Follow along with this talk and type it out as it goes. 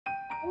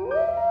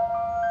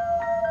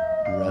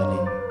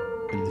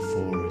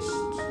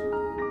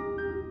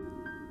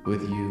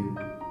with you.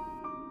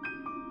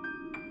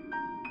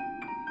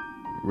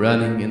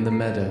 Running in the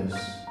meadows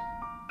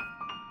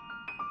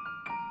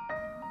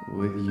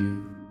with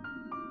you.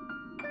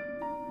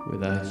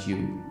 Without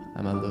you,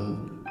 I'm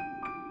alone.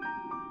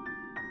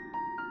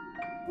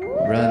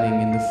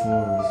 Running in the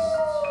forest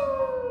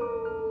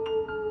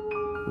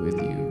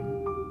with you.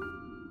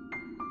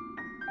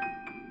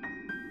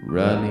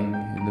 Running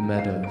in the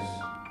meadows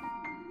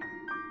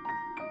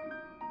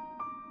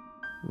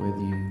with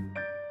you.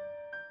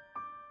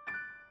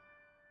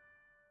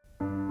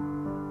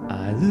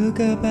 I look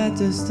up at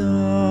the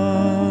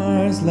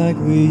stars like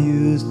we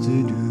used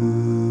to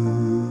do,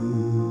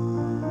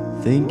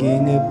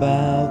 thinking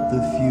about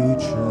the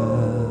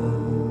future,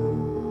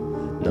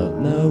 not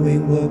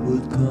knowing what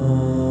would come.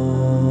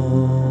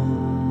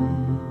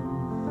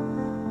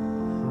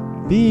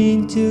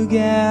 Being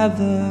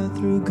together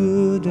through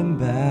good and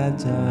bad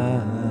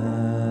times,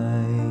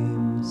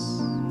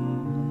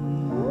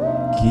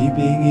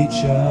 keeping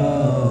each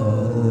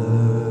other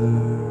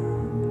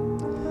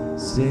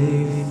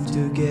safe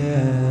together.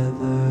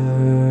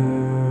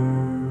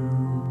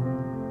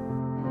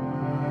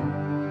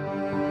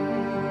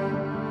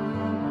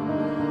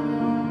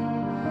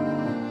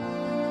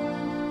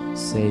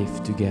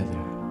 Safe together.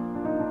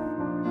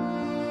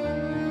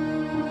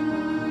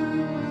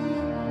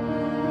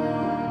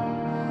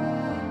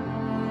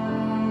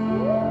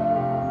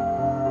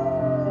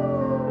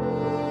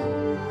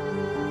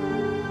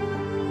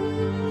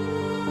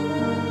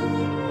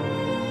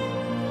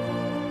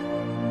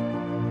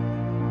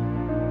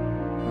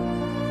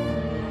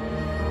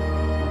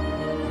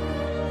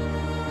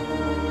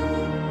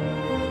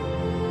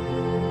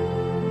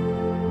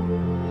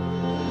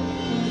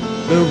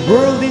 The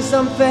world is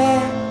unfair,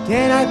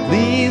 can I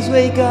please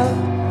wake up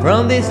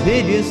from this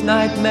hideous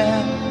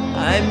nightmare?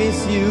 I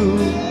miss you.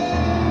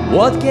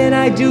 What can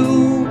I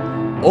do?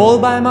 All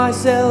by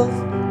myself,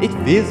 it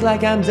feels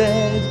like I'm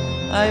dead.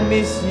 I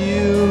miss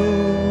you.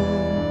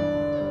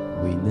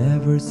 We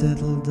never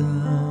settled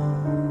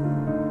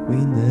down, we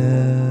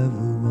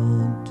never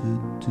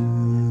wanted to.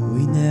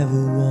 We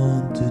never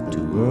wanted to.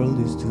 The world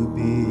is too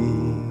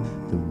big,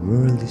 the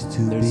world is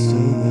too big. There's so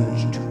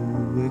much to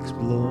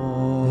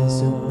explore. There's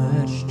so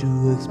much to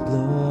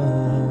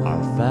explore.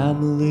 Our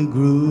family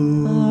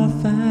grew. Our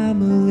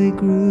family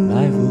grew.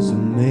 Life was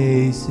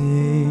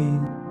amazing.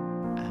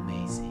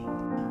 Amazing.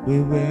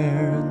 We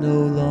were no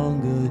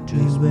longer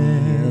just me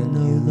and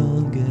no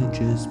longer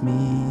just me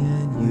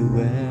and you.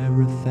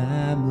 Were a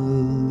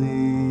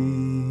family.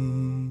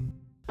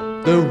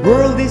 The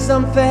world is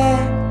unfair.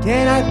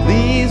 Can I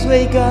please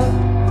wake up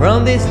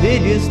from this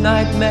hideous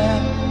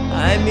nightmare?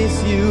 I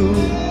miss you.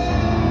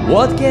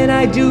 What can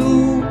I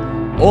do?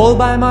 All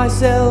by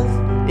myself,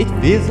 it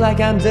feels like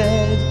I'm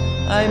dead.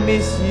 I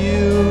miss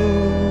you.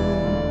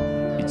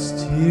 It's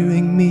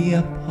tearing me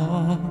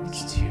apart.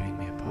 It's tearing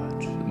me apart.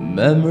 The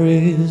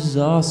memories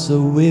are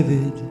so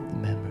vivid. The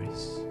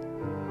memories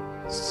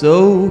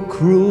so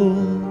cruel.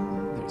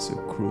 They're so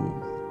cruel.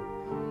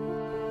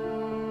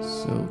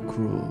 So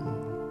cruel.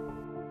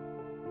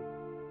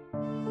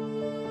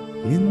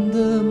 In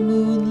the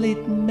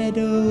moonlit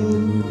meadow. In the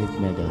moonlit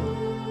meadow.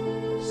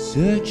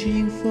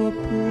 Searching for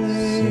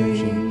prey.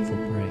 Searching for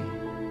prey.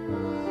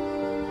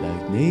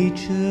 Like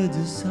nature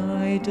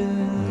decided.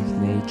 Like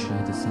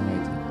nature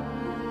decided.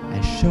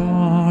 A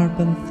sharp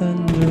and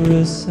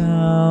thunderous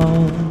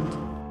sound.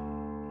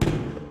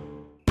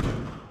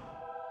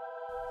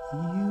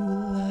 You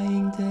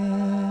lying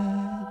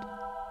dead.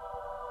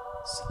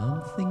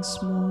 Something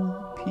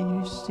small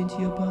pierced into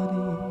your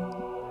body.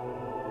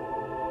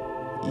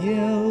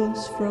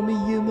 Yells from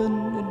a human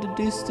in the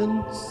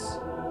distance.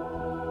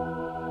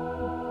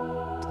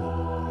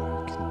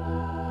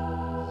 Darkness.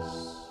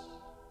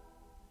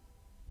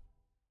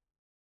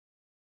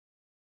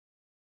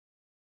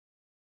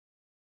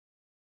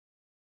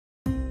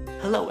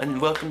 Hello and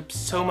welcome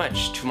so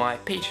much to my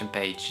Patreon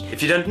page.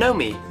 If you don't know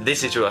me,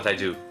 this is what I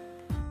do.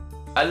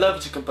 I love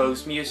to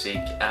compose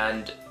music,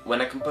 and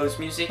when I compose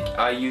music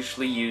I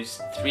usually use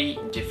 3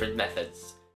 different methods.